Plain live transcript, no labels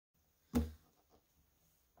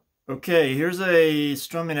Okay, here's a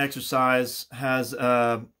strumming exercise. Has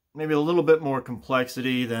maybe a little bit more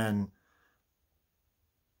complexity than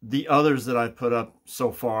the others that I've put up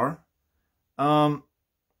so far.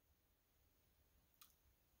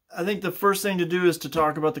 I think the first thing to do is to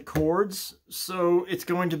talk about the chords. So it's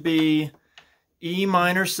going to be E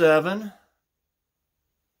minor 7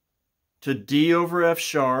 to D over F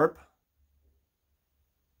sharp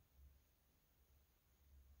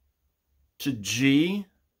to G5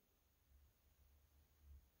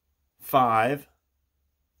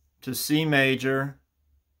 to C major,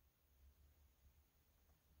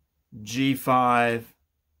 G5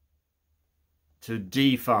 to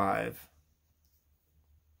D5.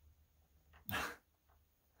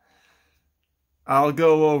 I'll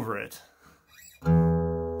go over it.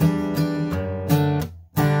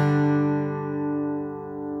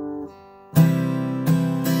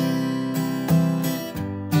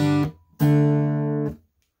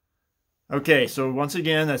 Okay, so once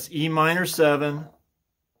again, that's E minor 7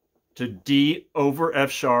 to D over F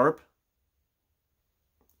sharp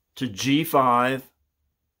to G5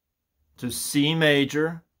 to C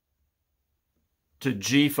major to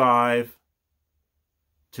G5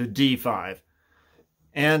 to D5.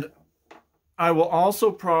 And I will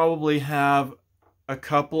also probably have a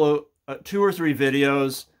couple of 2 or 3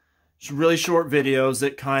 videos, really short videos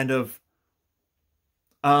that kind of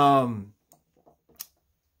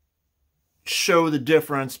show the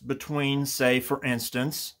difference between, say, for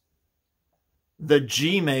instance, the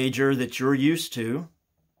G major that you're used to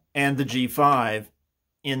and the G5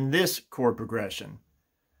 in this chord progression.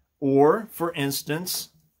 Or, for instance,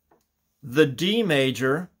 the D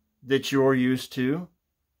major that you're used to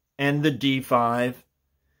and the D5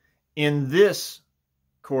 in this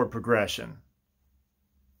chord progression.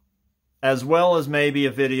 As well as maybe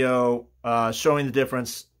a video showing the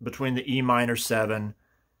difference between the E minor 7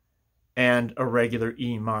 and a regular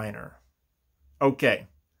E minor. Okay,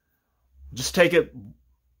 just take it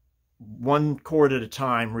one chord at a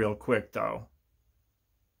time real quick though.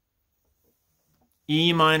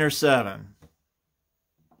 E minor 7,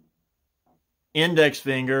 index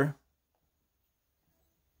finger,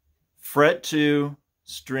 fret 2,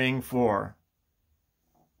 string 4.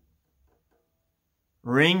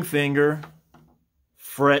 Ring finger,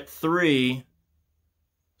 fret 3,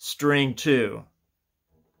 string 2.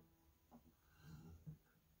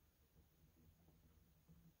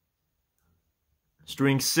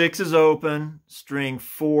 String 6 is open, string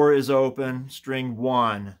 4 is open, string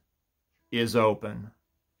 1 is open.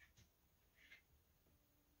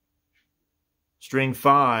 String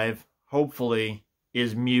 5, hopefully,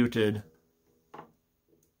 is muted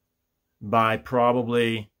by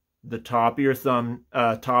probably the top of your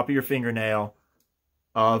top of your fingernail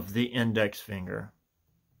of the index finger.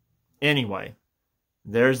 Anyway,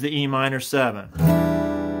 there's the E minor 7.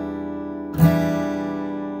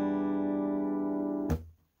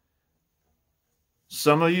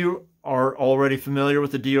 Some of you are already familiar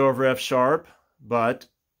with the D over F sharp, but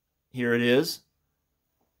here it is.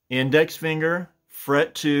 Index finger,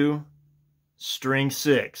 fret 2, string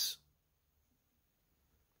 6.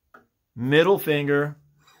 Middle finger,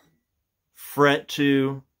 fret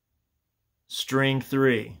 2, string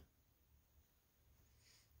 3.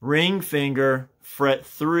 Ring finger, fret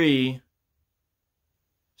 3,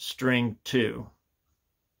 string 2.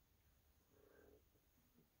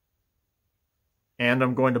 And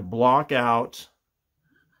I'm going to block out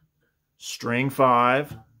string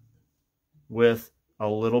 5 with a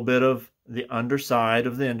little bit of the underside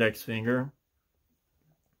of the index finger.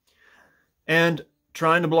 And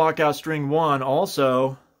trying to block out string 1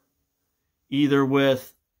 also either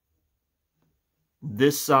with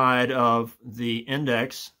this side of the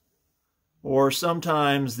index or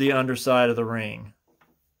sometimes the underside of the ring.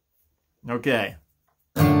 Okay,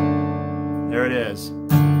 there it is.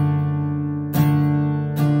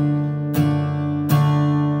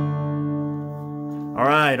 All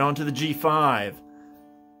right, on to the G5.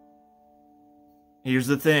 Here's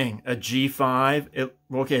the thing, a G5,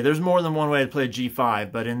 okay, there's more than one way to play a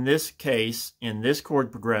G5, but in this case, in this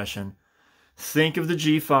chord progression, think of the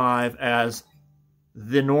G5 as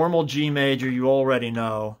the normal G major you already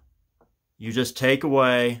know. You just take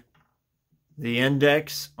away the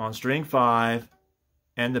index on string 5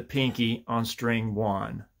 and the pinky on string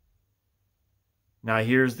 1. Now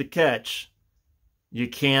here's the catch. You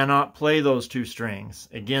cannot play those 2 strings.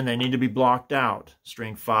 Again, they need to be blocked out.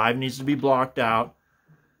 String 5 needs to be blocked out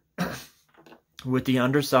with the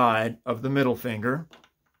underside of the middle finger,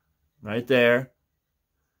 right there.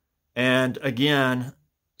 And again,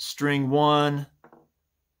 string 1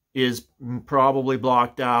 is probably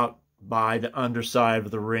blocked out by the underside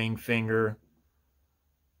of the ring finger.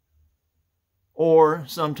 Or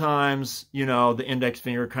sometimes, you know, the index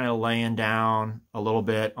finger kind of laying down a little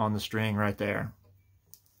bit on the string right there.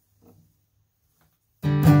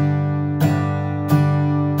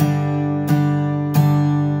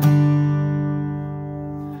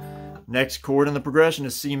 Next chord in the progression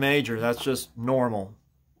is C major. That's just normal.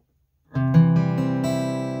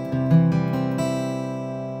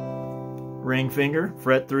 Ring finger,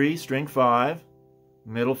 fret 3, string 5.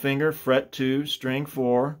 Middle finger, fret 2, string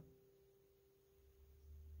 4.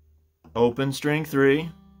 Open string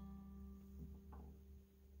 3.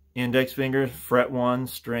 Index finger, fret 1,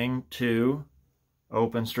 string 2.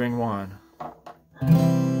 Open string 1.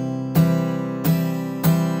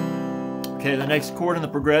 Okay, the next chord in the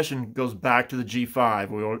progression goes back to the G5.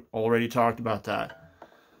 We already talked about that.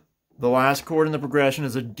 The last chord in the progression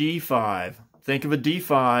is a D5. Think of a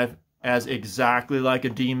D5 as exactly like a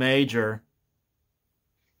D major.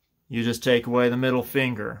 You just take away the middle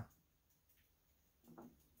finger.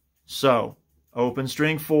 So, open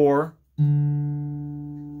string 4,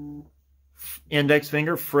 index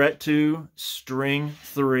finger, fret 2, string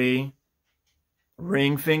 3,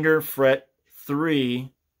 ring finger, fret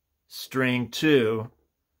 3, string 2,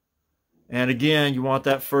 and again you want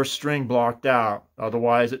that first string blocked out,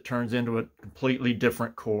 otherwise it turns into a completely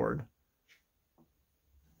different chord.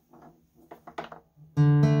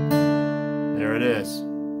 There it is.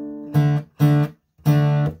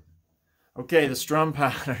 Okay, the strum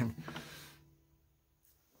pattern.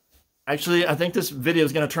 Actually, I think this video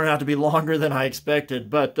is going to turn out to be longer than I expected,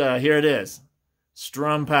 but here it is.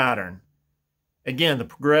 Strum pattern. Again, the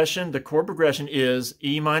progression, the chord progression is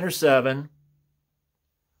E minor 7,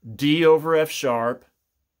 D over F sharp,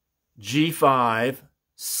 G5,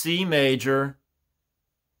 C major,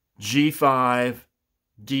 G5,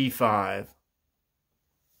 D5.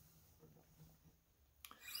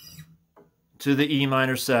 To the E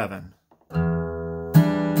minor 7.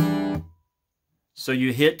 So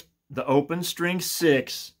you hit the open string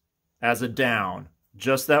 6 as a down.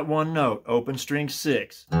 Just that one note, open string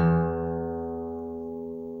 6.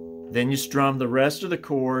 Then you strum the rest of the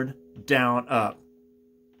chord down, up.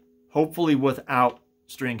 Hopefully without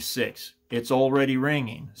string 6. It's already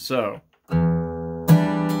ringing. So,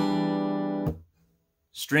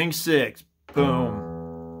 string 6,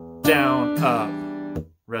 boom, down, up.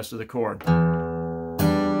 Rest of the chord.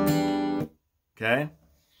 Okay?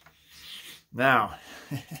 Now,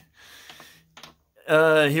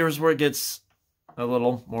 here's where it gets a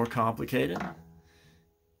little more complicated.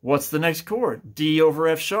 What's the next chord? D over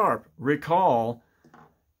F sharp. Recall,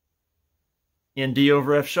 in D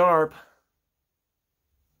over F sharp,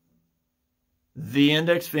 the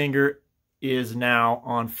index finger is now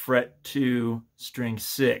on fret 2, string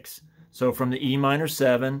 6. So from the E minor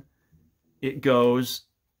 7, it goes,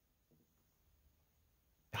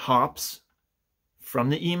 hops from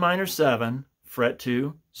the E minor 7, fret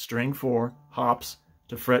 2, string 4, hops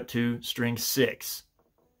to fret 2, string 6.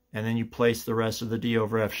 And then you place the rest of the D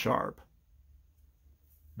over F sharp.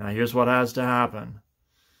 Now here's what has to happen.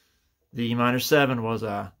 The E minor 7 was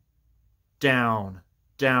a down,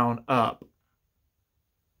 down, up.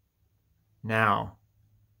 Now,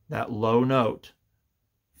 that low note,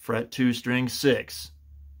 fret 2, string 6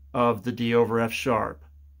 of the D over F sharp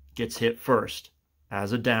gets hit first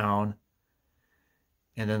as a down,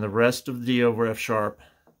 and then the rest of the D over F sharp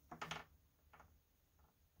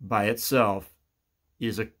by itself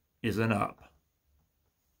is an up.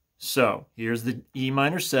 So here's the E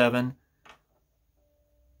minor 7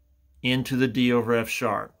 into the D over F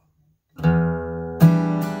sharp.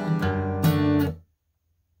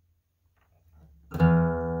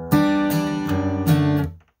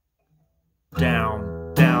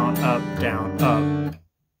 Down, down, up, down, up.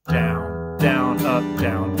 Down, down, up,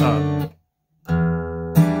 down, up.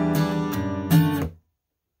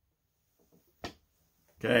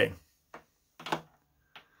 Okay.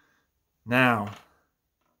 Now,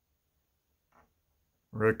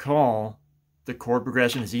 recall the chord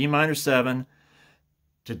progression is E minor 7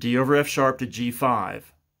 to D over F sharp to G5.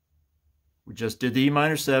 We just did the E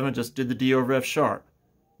minor 7, just did the D over F sharp.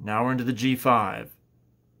 Now we're into the G5.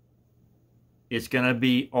 It's going to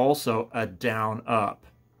be also a down up.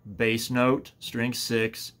 Bass note, string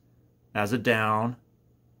 6 as a down,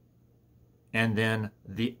 and then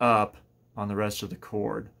the up on the rest of the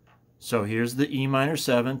chord. So here's the E minor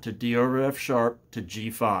 7 to D over F sharp to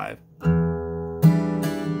G5.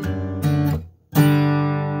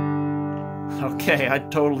 Okay, I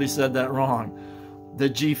totally said that wrong. The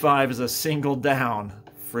G5 is a single down.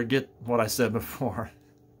 Forget what I said before.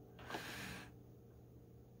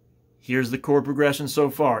 Here's the chord progression so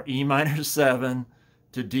far. E minor 7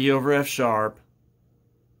 to D over F sharp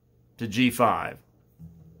to G5.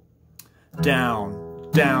 Down,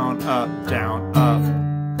 down, up, down, up,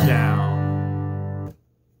 down.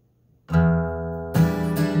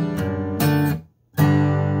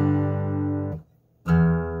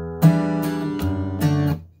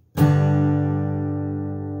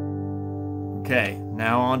 Okay,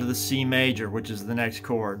 now on to the C major, which is the next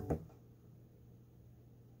chord.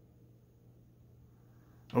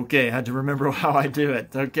 Okay, I had to remember how I do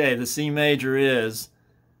it. Okay, the C major is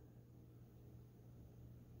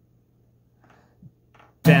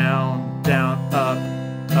down, down, up,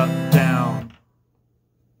 down.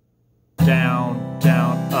 Down,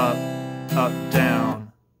 down, up,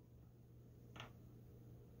 down.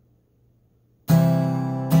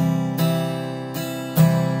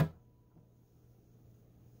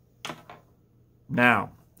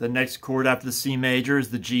 Now, the next chord after the C major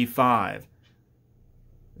is the G5.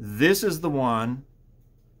 This is the one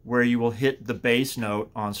where you will hit the bass note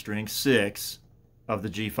on string 6 of the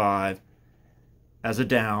G5 as a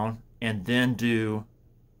down, and then do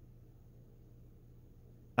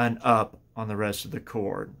an up on the rest of the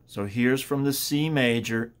chord. So here's from the C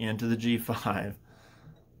major into the G5.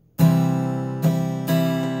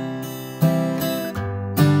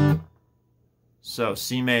 So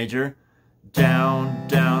C major, down,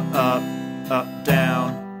 down, up,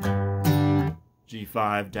 down.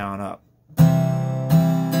 G5, down, up.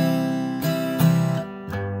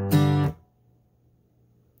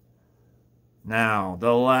 Now,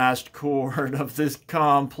 the last chord of this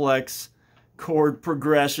complex chord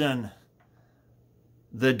progression,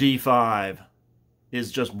 the D5,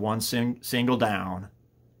 is just one single down.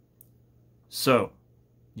 So,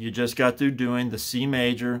 you just got through doing the C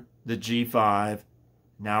major, the G5,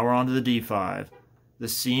 now we're on to the D5. The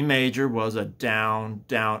C major was a down,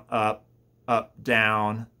 down, up,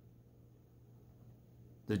 down.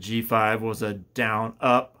 The G5 was a down,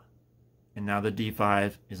 up, and now the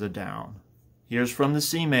D5 is a down. Here's from the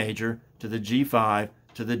C major to the G5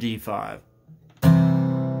 to the D5.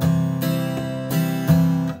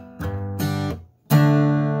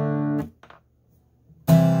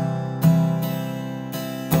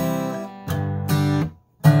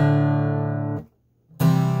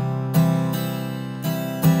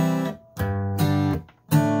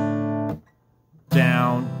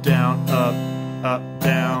 Down, down, up,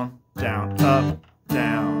 down, down, up,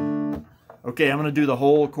 down. Okay, I'm going to do the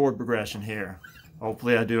whole chord progression here.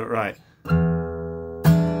 Hopefully I do it right.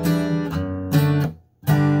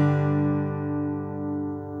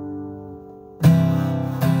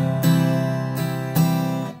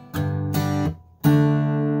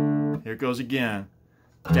 Here it goes again.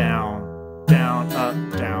 Down, down, up,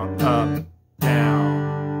 down, up,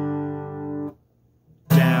 down.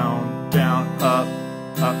 Down, down, up,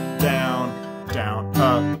 down, down,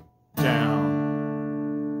 up, down.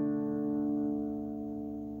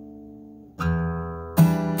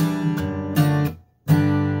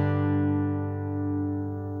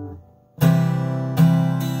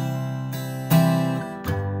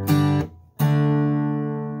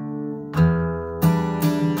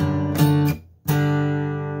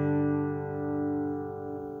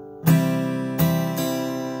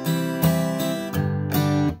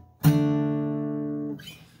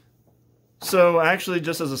 So actually,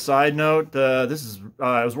 just as a side note, I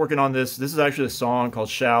was working on this. This is actually a song called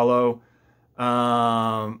Shallow.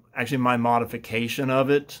 Actually, my modification of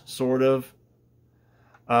it, sort of.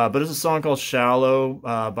 But it's a song called Shallow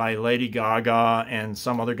by Lady Gaga and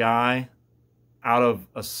some other guy out of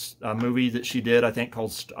a movie that she did, I think,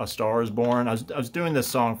 called A Star Is Born. I was doing this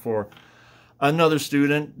song for another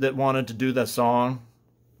student that wanted to do that song.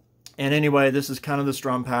 And anyway, this is kind of the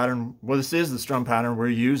strum pattern. Well, this is the strum pattern we're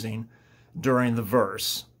using during the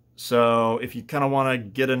verse. So if you kind of want to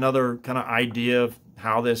get another kind of idea of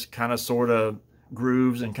how this kind of sort of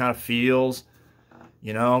grooves and kind of feels,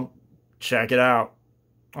 you know, check it out.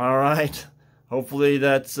 All right. Hopefully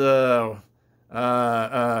that's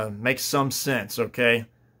makes some sense, okay?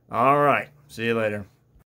 All right. See you later.